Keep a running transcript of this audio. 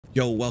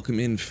Yo, welcome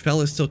in,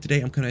 fellas. So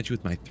today I'm coming at you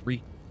with my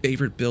 3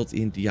 favorite builds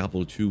in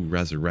Diablo 2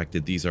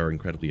 Resurrected. These are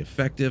incredibly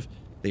effective.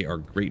 They are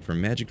great for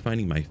magic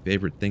finding, my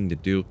favorite thing to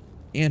do,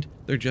 and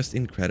they're just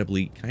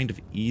incredibly kind of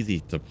easy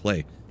to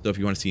play. So if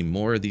you want to see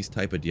more of these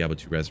type of Diablo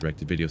 2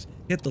 Resurrected videos,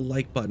 hit the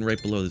like button right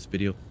below this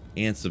video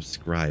and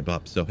subscribe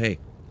up. So hey,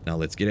 now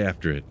let's get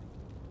after it.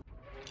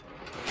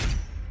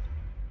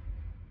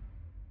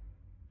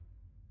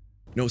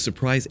 No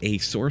surprise, a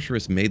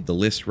sorceress made the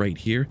list right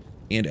here.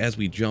 And as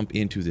we jump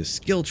into this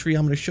skill tree,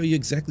 I'm going to show you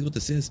exactly what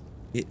this is.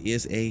 It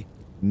is a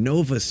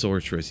Nova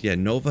sorceress. Yeah,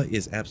 Nova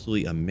is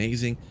absolutely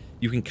amazing.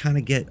 You can kind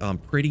of get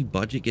pretty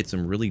budget, get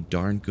some really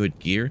darn good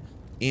gear.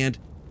 And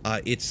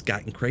it's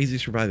got crazy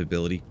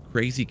survivability,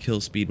 crazy kill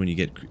speed when you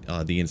get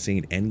the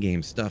insane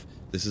endgame stuff.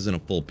 This isn't a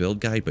full build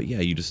guide, but yeah,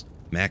 you just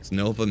max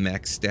Nova,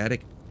 max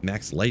static,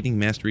 max lightning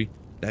mastery.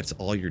 That's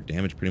all your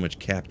damage pretty much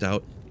capped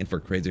out. And for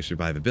crazy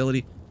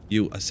survivability,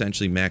 you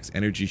essentially max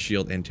energy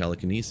shield and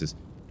telekinesis.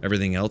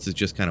 Everything else is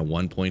just kind of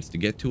 1 points to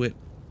get to it.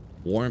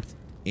 Warmth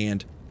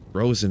and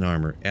frozen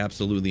armor.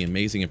 Absolutely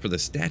amazing. And for the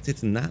stats,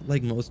 it's not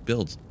like most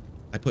builds.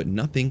 I put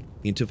nothing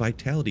into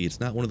vitality. It's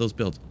not one of those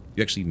builds.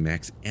 You actually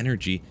max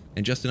energy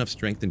and just enough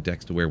strength and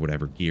dex to wear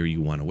whatever gear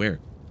you want to wear.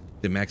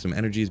 The maximum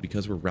energy is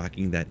because we're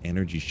rocking that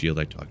energy shield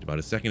I talked about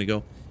a second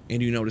ago.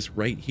 And you notice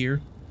right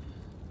here,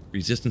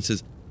 resistance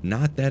is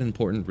not that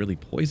important. Really,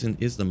 poison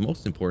is the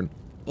most important.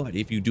 But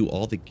if you do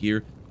all the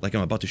gear, like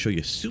I'm about to show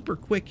you super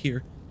quick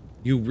here,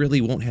 you really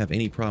won't have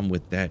any problem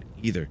with that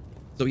either.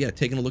 So yeah,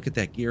 taking a look at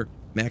that gear,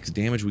 max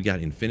damage, we got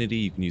infinity.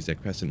 You can use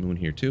that crescent moon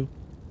here too.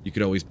 You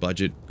could always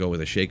budget, go with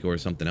a Shaco or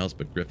something else,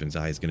 but Griffin's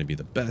Eye is going to be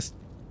the best.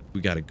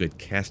 We got a good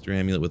caster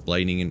amulet with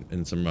lightning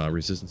and some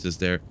resistances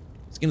there.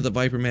 Skin of the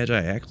Viper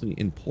Magi, actually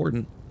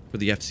important for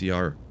the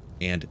FCR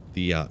and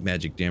the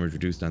magic damage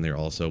reduced on there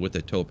also, with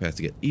the topaz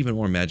to get even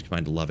more magic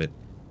find. To love it.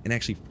 And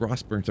actually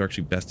Frostburns are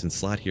actually best in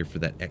slot here for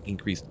that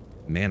increased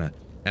mana.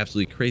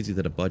 Absolutely crazy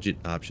that a budget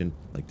option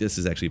like this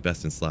is actually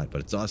best in slot, but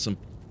it's awesome.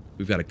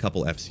 We've got a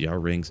couple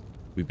FCR rings.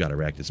 We've got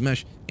Arachnus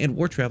Mesh and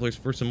War Travelers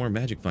for some more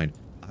magic find.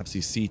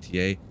 Obviously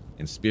CTA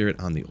and Spirit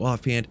on the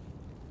offhand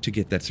to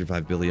get that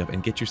survivability up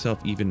and get yourself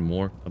even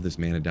more of this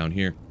mana down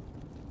here.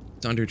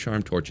 Thunder,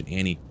 Charm, Torch, and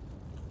Annie.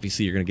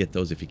 Obviously you're going to get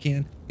those if you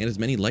can, and as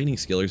many lightning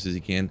skillers as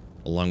you can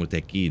along with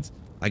that Geeds.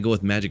 I go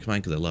with magic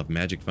find because I love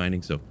magic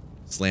finding, so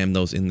slam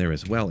those in there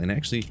as well. And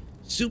actually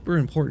super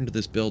important to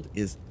this build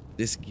is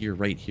this gear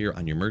right here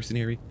on your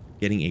mercenary,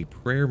 getting a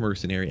prayer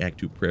mercenary, act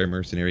 2 prayer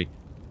mercenary,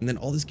 and then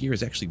all this gear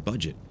is actually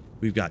budget.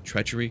 We've got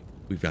treachery,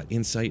 we've got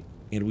insight,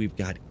 and we've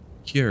got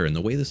cure. And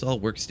the way this all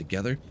works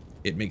together,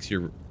 it makes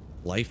your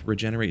life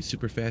regenerate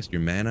super fast,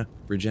 your mana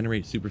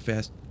regenerate super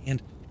fast,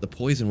 and the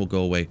poison will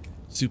go away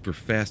super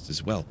fast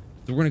as well.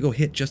 So we're going to go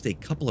hit just a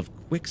couple of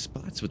quick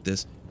spots with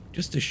this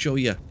just to show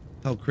you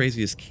how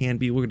crazy this can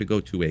be. We're going to go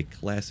to a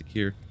classic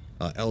here,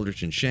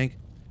 Eldritch and Shank.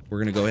 We're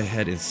going to go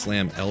ahead and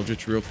slam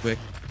Eldritch real quick.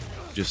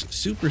 Just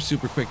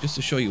super quick, just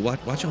to show you.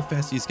 Watch how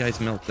fast these guys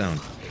melt down.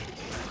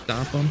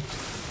 Stomp them,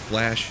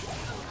 flash,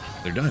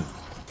 they're done.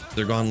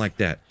 They're gone like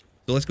that.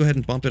 So let's go ahead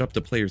and bump it up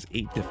to players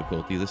 8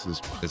 difficulty. This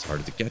is as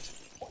hard as it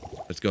gets.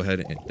 Let's go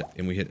ahead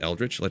and we hit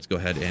Eldritch. Let's go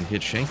ahead and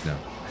hit Shank now.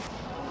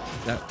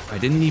 I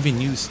didn't even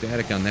use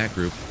static on that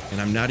group, and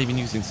I'm not even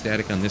using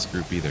static on this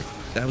group either.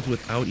 That was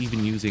without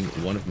even using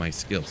one of my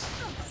skills.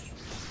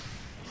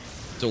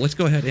 So let's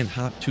go ahead and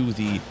hop to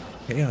the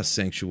Chaos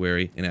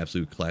Sanctuary, an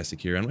absolute classic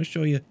here. I'm going to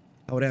show you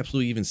how it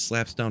absolutely even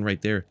slaps down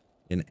right there.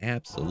 An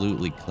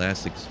absolutely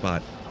classic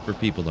spot for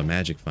people to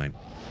magic find.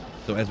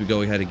 So as we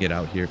go ahead and get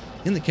out here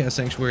in the Chaos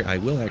Sanctuary, I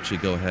will actually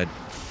go ahead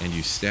and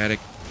use static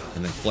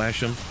and then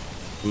flash them.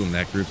 Boom,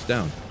 that group's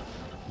down.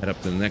 Head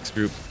up to the next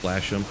group,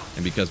 flash them,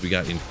 and because we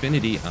got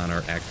infinity on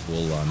our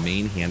actual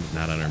main hand,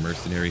 not on our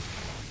mercenary,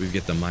 we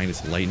get the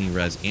minus lightning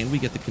res, and we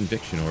get the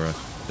conviction aura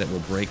that will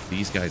break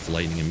these guys'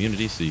 lightning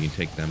immunity, so you can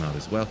take them out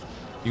as well.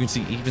 You can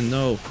see even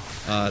though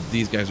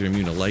these guys are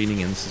immune to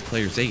lightning, and this is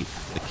players 8,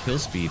 the kill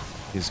speed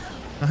is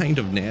kind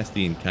of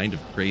nasty and kind of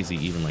crazy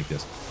even like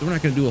this. So we're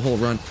not going to do a whole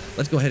run.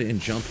 Let's go ahead and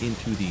jump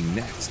into the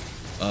next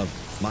of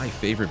my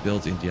favorite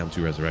builds in Diablo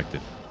 2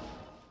 Resurrected.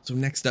 So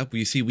next up,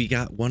 you see we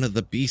got one of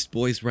the beast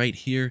boys right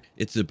here.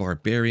 It's the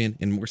Barbarian,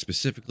 and more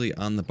specifically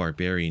on the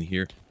Barbarian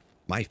here,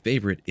 my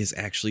favorite is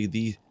actually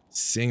the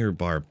Singer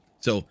Barb.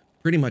 So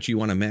pretty much you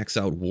want to max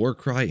out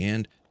Warcry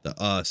and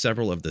the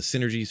several of the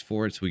synergies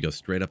for it. So we go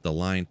straight up the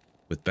line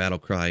with Battle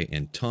Cry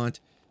and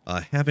Taunt.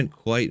 Haven't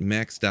quite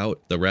maxed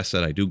out the rest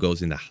that I do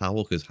goes into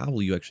Howl, because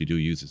Howl you actually do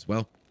use as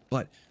well.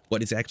 But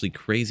what is actually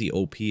crazy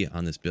OP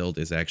on this build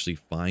is actually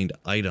find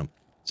item.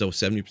 So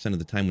 70% of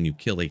the time when you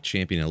kill a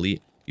champion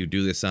elite, you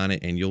do this on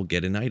it and you'll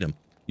get an item.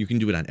 You can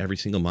do it on every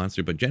single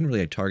monster, but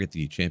generally I target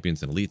the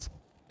champions and elites.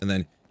 And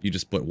then you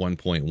just put 1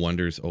 point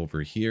wonders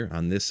over here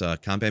on this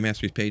combat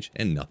masteries page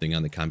and nothing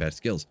on the combat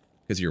skills.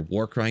 Because you're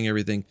war crying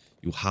everything,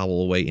 you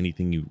howl away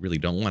anything you really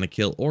don't want to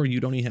kill, or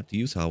you don't even have to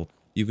use howl.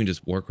 You can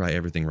just war cry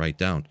everything right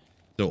down.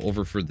 So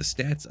over for the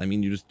stats, I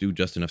mean, you just do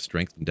just enough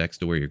strength and dex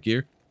to wear your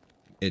gear.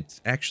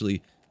 It's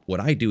actually, what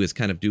I do is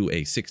kind of do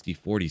a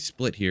 60-40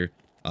 split here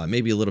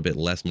Maybe a little bit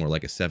less, more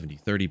like a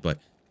 70-30, but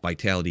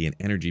vitality and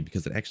energy,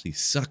 because it actually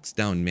sucks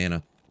down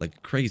mana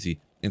like crazy,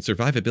 and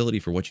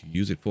survivability for what you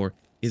use it for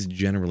is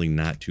generally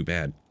not too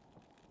bad.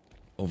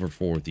 Over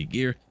for the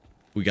gear,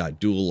 we got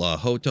dual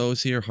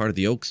Hotos here, Heart of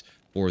the Oaks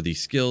for the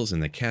skills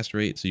and the cast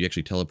rate, so you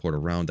actually teleport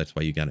around. That's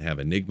why you got to have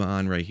Enigma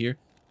on right here.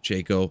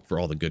 Jaco for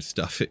all the good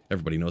stuff.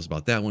 Everybody knows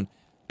about that one.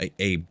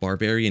 A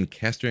Barbarian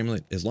Caster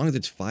Amulet, as long as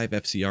it's 5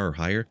 FCR or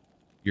higher,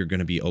 you're going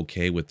to be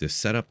okay with this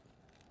setup.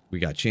 We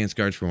got Chance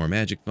Guards from our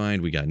Magic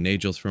Find. We got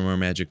Nagels from our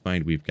Magic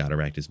Find. We've got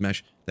Arachnus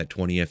Mesh. That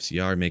 20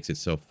 FCR makes it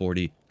so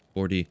 40,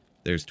 40.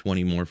 There's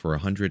 20 more for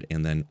 100,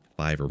 and then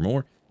 5 or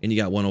more. And you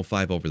got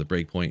 105 over the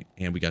breakpoint,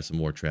 and we got some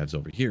more Travs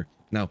over here.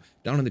 Now,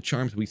 down in the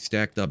charms, we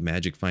stacked up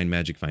Magic Find,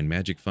 Magic Find,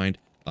 Magic Find.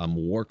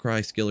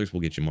 Warcry Skillers will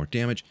get you more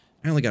damage.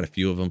 I only got a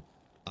few of them.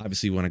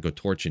 Obviously, you want to go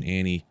Torch and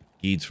Annie,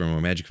 Geeds from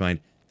our Magic Find.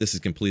 This is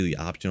completely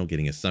optional,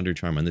 getting a Sunder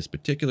Charm on this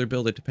particular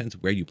build. It depends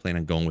where you plan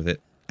on going with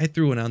it. I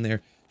threw it on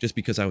there just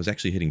because I was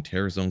actually hitting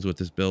Terror Zones with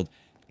this build,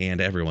 and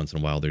every once in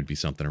a while there'd be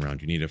something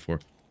around you need it for.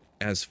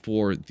 As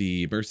for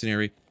the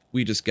Mercenary,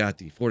 we just got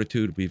the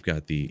Fortitude, we've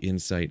got the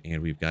Insight,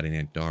 and we've got an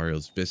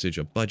Andariel's Visage.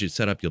 A budget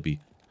setup, you'll be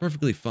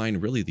perfectly fine.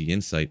 Really, the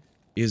Insight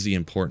is the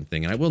important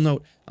thing. And I will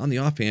note, on the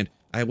offhand,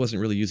 I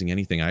wasn't really using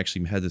anything. I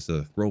actually had this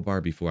throw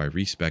bar before I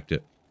respec'd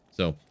it.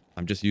 So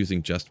I'm just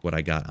using just what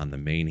I got on the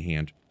main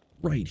hand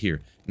right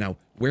here. Now,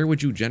 where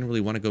would you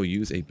generally want to go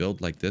use a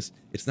build like this?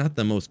 It's not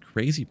the most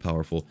crazy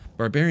powerful.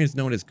 Barbarian is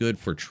known as good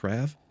for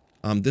Trav.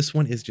 This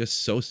one is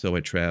just so-so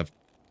at Trav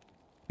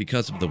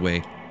because of the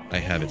way I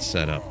have it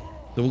set up.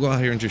 So we'll go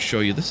out here and just show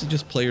you. This is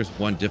just players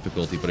 1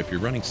 difficulty, but if you're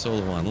running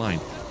solo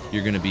online,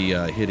 you're going to be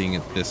hitting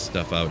this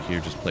stuff out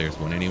here, just players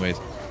 1 anyways.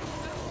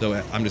 So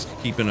I'm just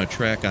keeping a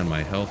track on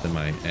my health and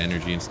my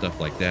energy and stuff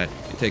like that.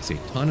 It takes a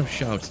ton of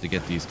shouts to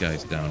get these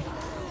guys down.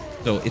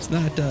 So it's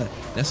not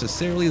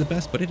necessarily the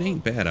best, but it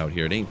ain't bad out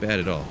here. It ain't bad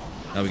at all.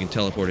 Now we can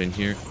teleport in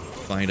here,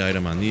 find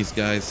item on these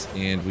guys,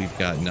 and we've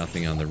got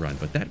nothing on the run.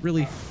 But that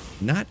really,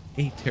 not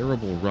a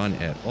terrible run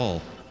at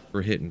all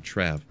for hitting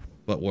Trav.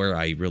 But where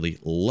I really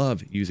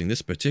love using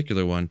this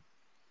particular one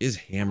is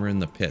hammering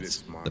the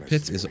pits. The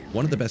pits is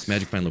one of the best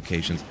Magic Find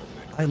locations.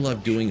 I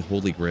love doing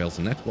Holy Grails,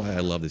 and that's why I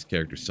love this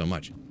character so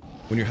much.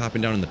 When you're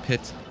hopping down in the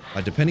pits,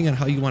 depending on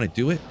how you want to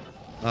do it,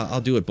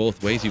 I'll do it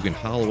both ways. You can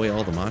haul away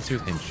all the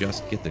monsters and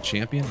just get the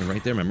champion. And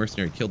right there, my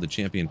mercenary killed the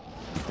champion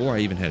before I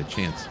even had a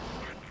chance.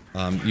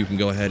 You can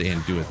go ahead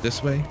and do it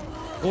this way.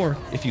 Or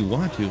if you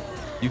want to,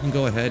 you can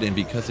go ahead and,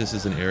 because this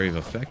is an area of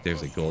effect,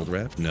 there's a gold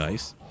wrap.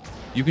 Nice.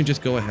 You can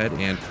just go ahead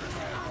and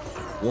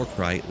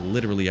Warcry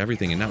literally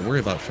everything and not worry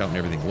about shouting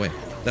everything away.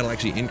 That'll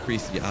actually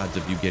increase the odds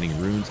of you getting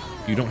runes.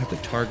 You don't have to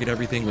target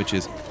everything, which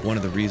is one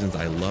of the reasons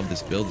I love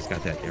this build. It's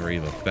got that area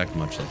of effect,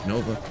 much like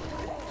Nova.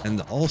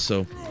 And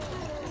also,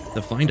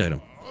 the find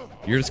item.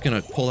 You're just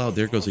going to pull out,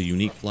 there goes a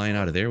unique flying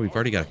out of there. We've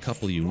already got a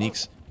couple of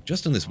uniques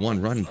just on this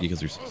one run because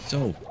there's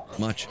so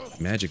much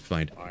Magic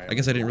Find. I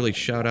guess I didn't really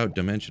shout out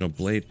Dimensional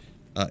Blade.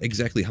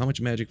 Exactly how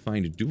much Magic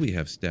Find do we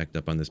have stacked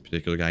up on this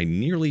particular guy?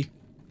 Nearly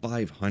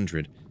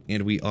 500,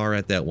 and we are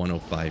at that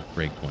 105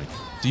 breakpoint.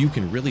 So you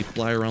can really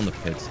fly around the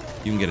pits.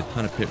 You can get a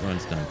ton of pit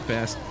runs done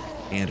fast,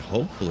 and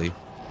hopefully,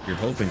 you're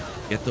hoping,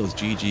 get those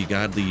GG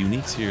Godly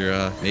uniques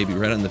here. Maybe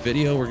right on the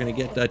video, we're going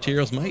to get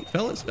Tyrio's Might,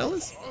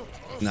 fellas.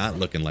 Not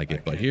looking like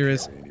it, but here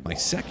is my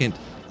second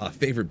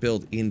favorite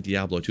build in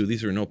Diablo 2.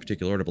 These are in no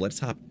particular order, but let's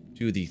hop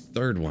to the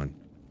third one.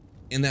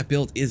 And that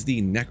build is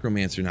the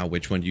Necromancer. Now,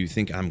 which one do you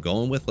think I'm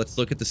going with? Let's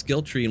look at the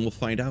skill tree and we'll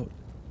find out.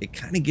 It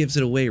kind of gives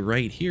it away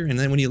right here. And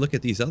then when you look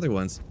at these other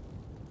ones,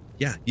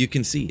 yeah, you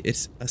can see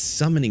it's a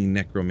summoning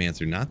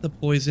Necromancer, not the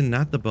poison,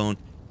 not the bone.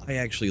 I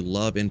actually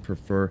love and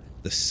prefer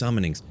the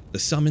summonings. The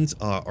summons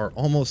are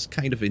almost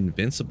kind of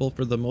invincible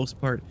for the most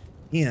part,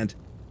 and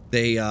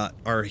they are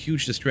a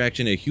huge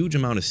distraction, a huge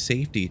amount of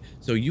safety,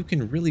 so you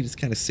can really just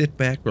kind of sit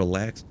back,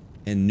 relax,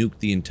 and nuke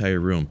the entire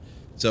room.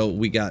 So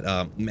we got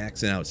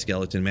maxing out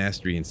Skeleton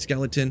Mastery and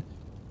Skeleton.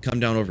 Come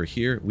down over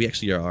here. We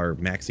actually are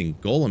maxing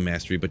Golem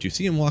Mastery, but you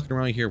see him walking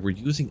around here. We're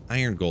using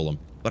Iron Golem,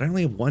 but I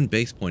only have 1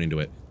 base point into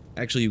it.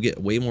 Actually, you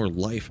get way more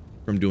life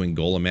from doing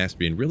Golem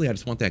Mastery, and really I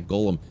just want that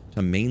Golem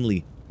to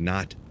mainly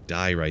not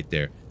die right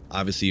there.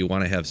 Obviously, you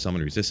want to have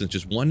Summon Resistance.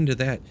 Just 1 into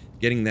that,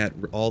 getting that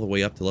all the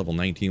way up to level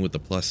 19 with the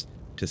plus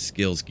to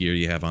skills gear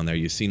you have on there.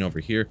 You've seen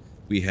over here,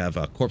 we have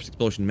Corpse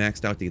Explosion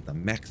maxed out to get the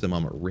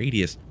maximum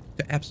radius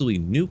to absolutely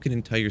nuke an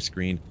entire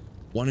screen.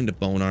 1 into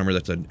Bone Armor,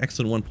 that's an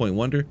excellent 1-point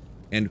wonder.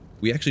 And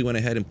we actually went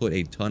ahead and put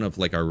a ton of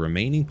like our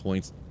remaining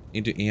points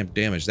into amp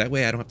damage. That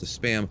way I don't have to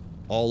spam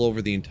all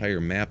over the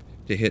entire map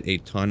to hit a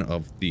ton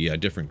of the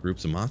different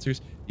groups of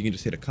monsters. You can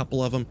just hit a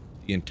couple of them,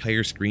 the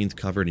entire screen's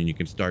covered, and you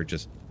can start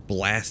just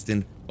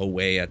blasting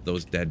away at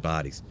those dead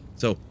bodies.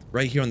 So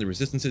right here on the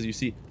resistances, you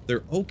see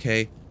they're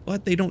okay,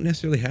 but they don't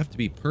necessarily have to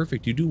be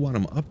perfect. You do want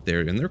them up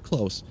there, and they're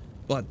close,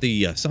 but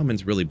the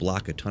summons really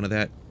block a ton of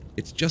that.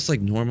 It's just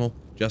like normal,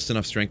 just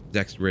enough strength,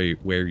 dex to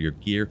wear your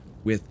gear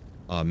with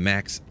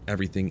max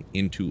everything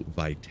into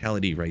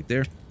vitality right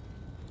there.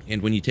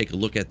 And when you take a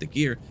look at the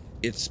gear,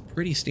 It's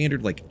pretty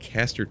standard, like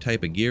caster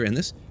type of gear, and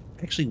this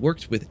actually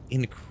works with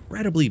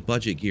incredibly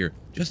budget gear,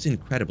 just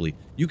incredibly.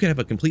 You could have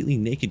a completely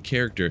naked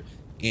character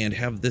and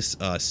have this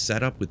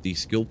setup with these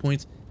skill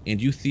points,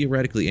 and you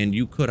theoretically, and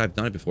you could, I've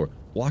done it before,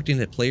 walked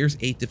into Players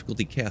 8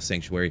 difficulty Chaos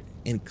Sanctuary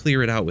and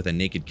clear it out with a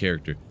naked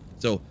character.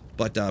 So,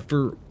 but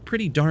for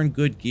pretty darn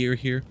good gear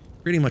here,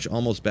 pretty much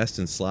almost best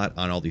in slot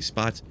on all these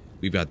spots.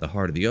 We've got the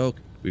Heart of the Oak,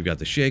 we've got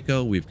the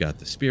Shaco, we've got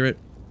the Spirit,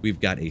 we've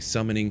got a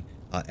Summoning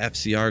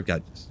FCR,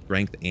 got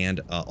Strength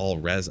and all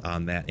res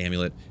on that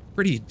amulet.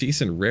 Pretty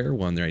decent rare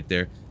one right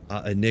there.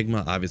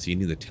 Enigma, obviously you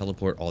need the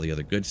teleport, all the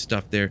other good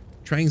stuff there.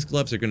 Trang's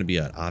gloves are going to be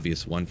an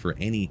obvious one for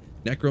any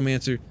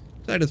necromancer.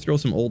 Decided to throw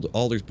some old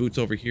Alder's boots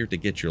over here to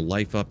get your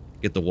life up,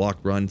 get the walk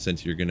run,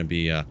 since you're going to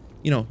be,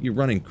 you know, you're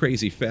running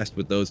crazy fast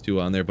with those two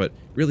on there, but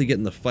really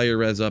getting the fire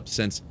res up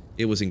since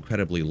it was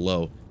incredibly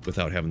low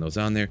without having those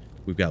on there.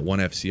 We've got one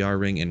FCR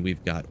ring and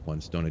we've got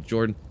one Stone of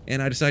Jordan,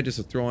 and I decided just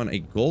to throw on a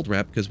gold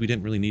wrap because we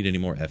didn't really need any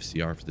more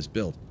FCR for this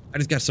build. I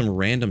just got some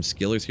random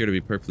skillers here, to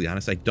be perfectly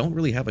honest. I don't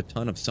really have a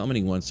ton of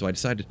summoning ones, so I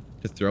decided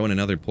to throw in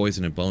another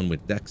Poison and Bone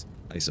with Dex,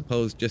 I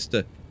suppose, just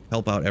to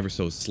help out ever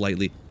so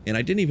slightly. And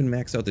I didn't even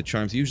max out the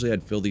charms. Usually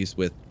I'd fill these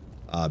with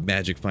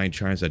Magic Find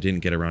charms. I didn't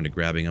get around to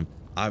grabbing them.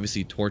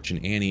 Obviously Torch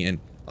and Annie, and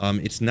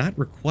it's not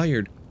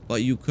required,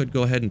 but you could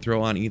go ahead and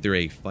throw on either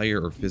a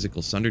fire or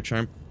physical Sunder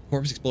charm.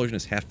 Corpse Explosion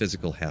is half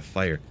physical, half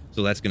fire,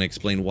 so that's going to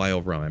explain why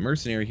over on my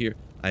Mercenary here,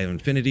 I have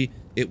Infinity.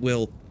 It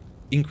will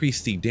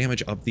increase the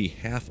damage of the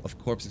half of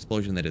Corpse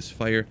Explosion that is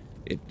fire.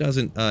 It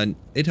doesn't,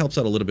 it helps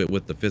out a little bit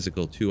with the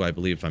physical too, I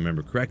believe, if I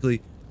remember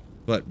correctly,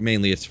 but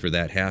mainly it's for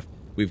that half.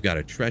 We've got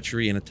a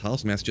Treachery and a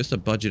Talisman, just a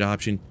budget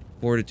option,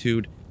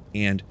 Fortitude,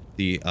 and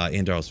the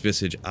Andar's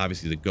Visage,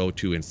 obviously the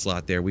go-to in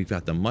slot there. We've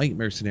got the Might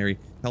Mercenary,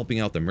 helping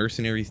out the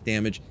Mercenary's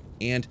damage,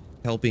 and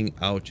helping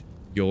out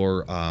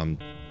your,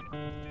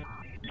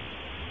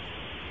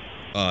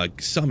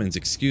 summons,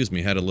 excuse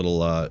me, had a little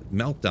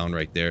meltdown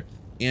right there.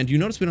 And you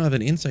notice we don't have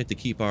an insight to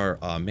keep our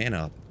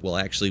mana up. Well,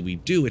 actually we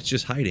do, it's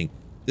just hiding.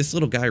 This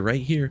little guy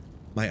right here,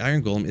 my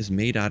Iron Golem, is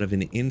made out of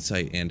an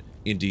insight, and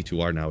in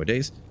D2R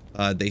nowadays,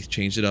 they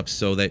changed it up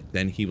so that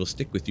then he will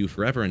stick with you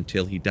forever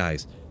until he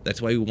dies. That's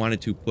why we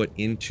wanted to put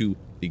into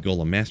the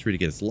Golem Mastery to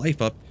get his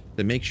life up,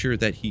 to make sure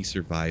that he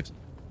survives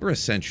for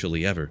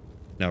essentially ever.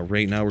 Now,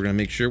 right now, we're going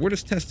to make sure, we're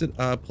just testing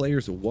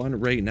Players 1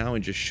 right now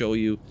and just show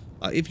you,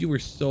 if you were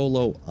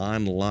solo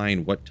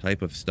online, what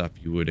type of stuff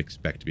you would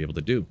expect to be able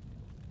to do.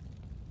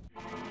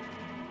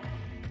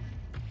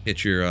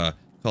 Hit your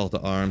call to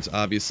arms.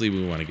 Obviously,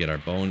 we want to get our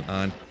bone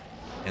on,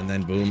 and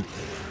then boom,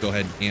 go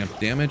ahead and amp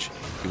damage.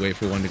 You wait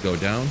for one to go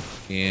down,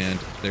 and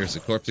there's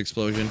the Corpse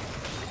Explosion,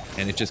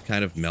 and it just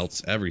kind of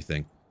melts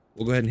everything.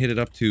 We'll go ahead and hit it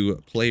up to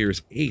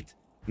Players 8.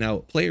 Now,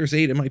 Players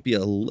 8, it might be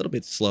a little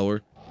bit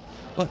slower,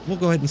 but we'll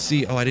go ahead and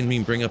see. Oh, I didn't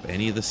even bring up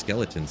any of the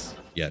skeletons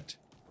yet.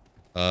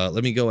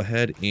 Let me go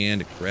ahead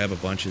and grab a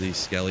bunch of these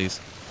skellies.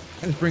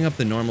 I just bring up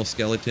the normal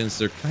skeletons.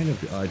 They're kind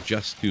of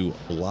just to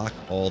block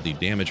all the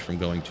damage from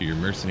going to your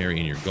Mercenary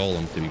and your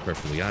Golem, to be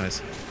perfectly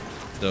honest.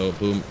 So,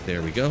 boom,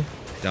 there we go.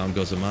 Down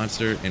goes a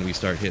monster, and we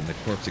start hitting the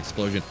Corpse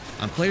Explosion.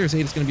 On Players 8,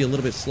 it's going to be a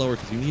little bit slower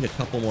because you need a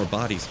couple more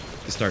bodies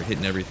to start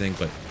hitting everything,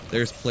 but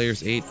there's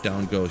Players 8,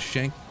 down goes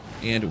Shank,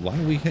 and why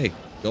don't we, hey,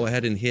 go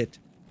ahead and hit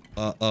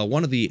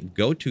one of the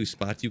go-to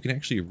spots. You can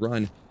actually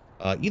run,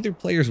 either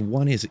Players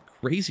 1 is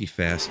crazy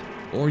fast,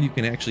 or you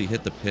can actually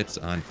hit the pits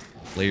on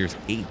Players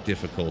 8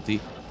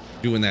 difficulty,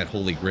 doing that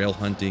Holy Grail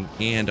hunting,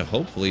 and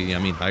hopefully, I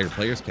mean, higher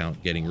players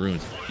count, getting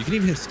runes. You can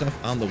even hit stuff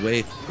on the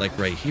way, like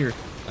right here.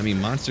 I mean,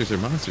 monsters are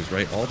monsters,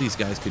 right? All these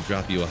guys could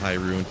drop you a high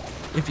rune.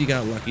 If you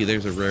got lucky,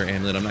 there's a rare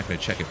amulet. I'm not going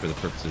to check it for the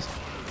purposes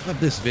of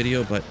this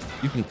video, but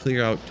you can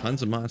clear out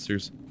tons of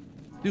monsters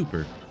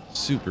super,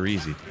 super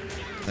easy.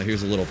 Now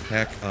here's a little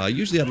pack.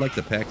 Usually I'd like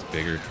the packs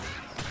bigger,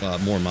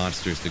 more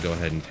monsters to go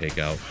ahead and take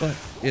out, but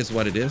it is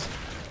what it is.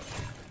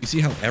 You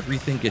see how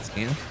everything gets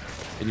amped?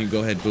 And you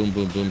go ahead, boom,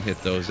 boom, boom,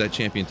 hit those. That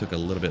champion took a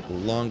little bit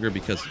longer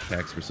because the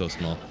packs were so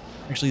small.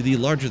 Actually, the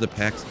larger the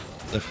packs,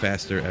 the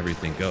faster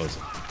everything goes.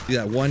 See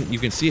that one? You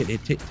can see it.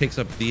 It takes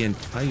up the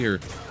entire,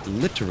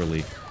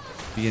 literally,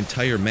 the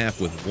entire map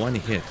with one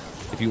hit.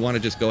 If you want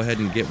to just go ahead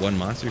and get one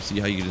monster,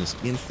 see how you can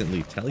just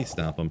instantly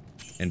telestomp them,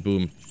 and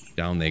boom,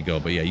 down they go.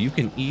 But yeah, you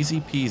can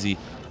easy peasy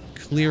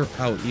clear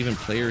out even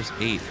Players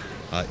 8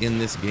 in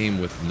this game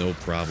with no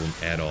problem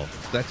at all.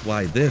 That's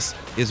why this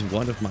is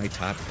one of my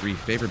top 3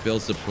 favorite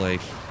builds to play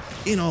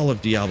in all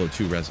of Diablo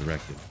 2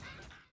 Resurrected.